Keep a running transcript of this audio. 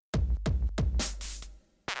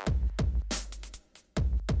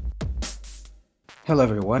Hello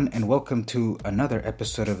everyone, and welcome to another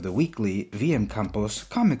episode of the weekly vmcampos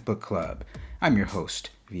Comic Book Club. I'm your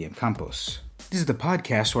host, vmcampos. This is the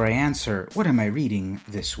podcast where I answer, what am I reading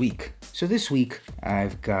this week? So this week,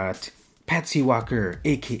 I've got Patsy Walker,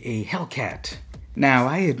 aka Hellcat. Now,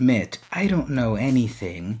 I admit, I don't know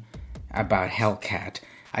anything about Hellcat.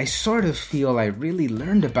 I sort of feel I really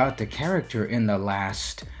learned about the character in the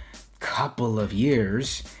last couple of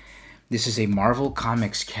years. This is a Marvel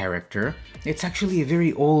Comics character. It's actually a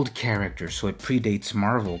very old character, so it predates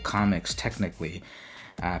Marvel Comics technically.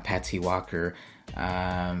 Patsy Walker,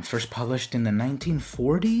 first published in the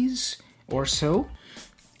 1940s or so.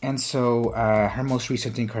 And so her most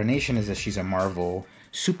recent incarnation is that she's a Marvel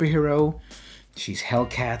superhero. She's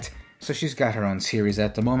Hellcat, so she's got her own series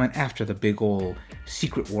at the moment after the big old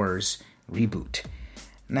Secret Wars reboot.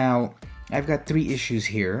 Now, I've got 3 issues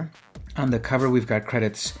here. On the cover, we've got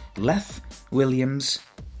credits Leth, Williams,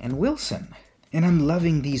 and Wilson. And I'm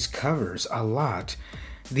loving these covers a lot.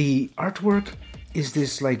 The artwork is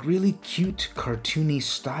this really cute, cartoony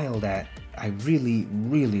style that I really,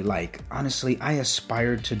 really like. Honestly, I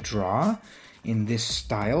aspire to draw in this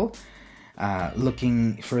style.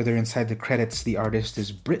 Looking further inside the credits, the artist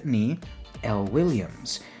is Brittany L.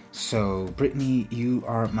 Williams. So, Brittany, you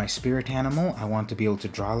are my spirit animal. I want to be able to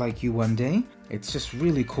draw like you one day. It's just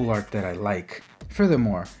really cool art that I like.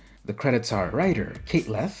 Furthermore, the credits are writer Kate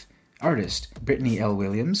Leth, artist Brittany L.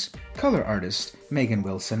 Williams, color artist Megan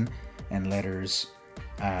Wilson, and letters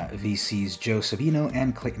VCs Joe Sabino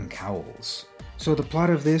and Clayton Cowles. So the plot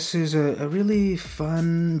of this is a really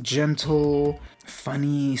fun, gentle,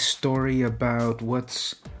 funny story about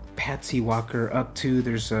what's Patsy Walker up to.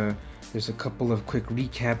 There's a couple of quick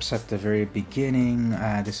recaps at the very beginning.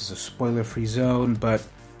 This is a spoiler-free zone, but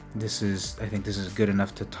I think this is good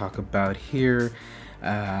enough to talk about here.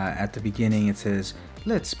 At the beginning it says,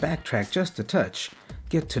 let's backtrack just a touch.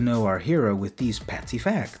 Get to know our hero with these Patsy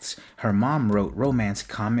facts. Her mom wrote romance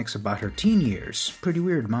comics about her teen years. Pretty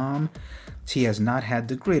weird, Mom. She has not had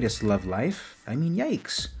the greatest love life. I mean,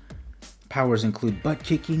 yikes. Powers include butt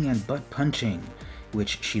kicking and butt punching,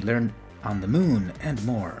 which she learned on the moon, and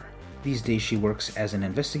more. These days she works as an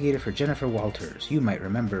investigator for Jennifer Walters. You might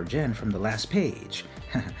remember Jen from the last page.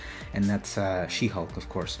 And that's She-Hulk, of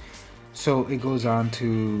course. So it goes on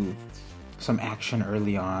to some action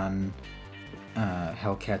early on.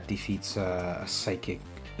 Hellcat defeats a psychic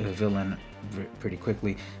villain pretty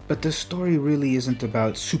quickly. But the story really isn't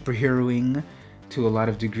about superheroing to a lot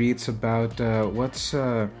of degree. It's about what's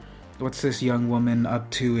this young woman up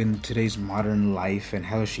to in today's modern life, and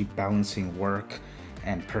how is she balancing work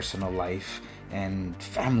and personal life and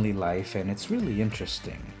family life, and it's really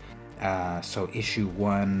interesting. So issue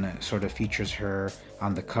 1 sort of features her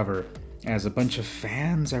on the cover as a bunch of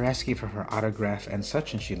fans are asking for her autograph and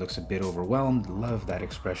such, and she looks a bit overwhelmed. Love that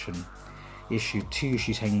expression. Issue 2,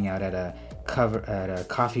 she's hanging out at a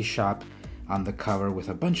coffee shop on the cover with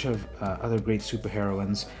a bunch of other great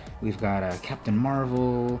superheroines. We've got Captain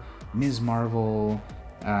Marvel, Ms. Marvel,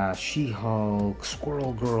 She-Hulk,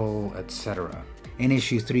 Squirrel Girl, etc. In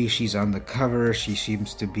issue 3, she's on the cover. She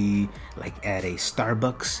seems to be at a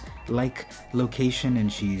Starbucks-like location,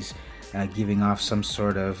 and she's giving off some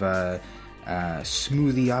sort of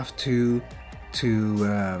smoothie off to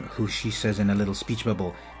who she says in a little speech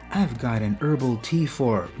bubble, I've got an herbal tea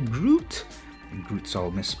for Groot. And Groot's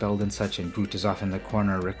all misspelled and such, and Groot is off in the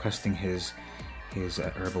corner requesting his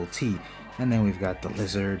herbal tea. And then we've got the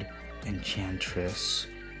Lizard, Enchantress,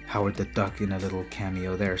 Howard the Duck in a little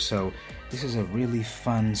cameo there. So this is a really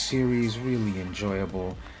fun series, really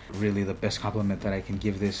enjoyable. Really, the best compliment that I can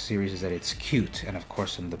give this series is that it's cute, and of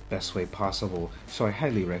course in the best way possible. So I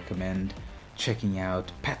highly recommend checking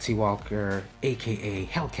out Patsy Walker, aka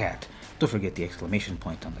Hellcat. Don't forget the exclamation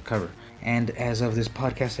point on the cover. And as of this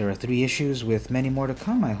podcast, there are 3 issues with many more to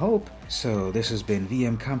come, I hope. So this has been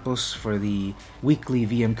VM Campos for the weekly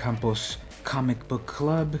VM Campos Comic Book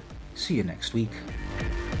Club. See you next week.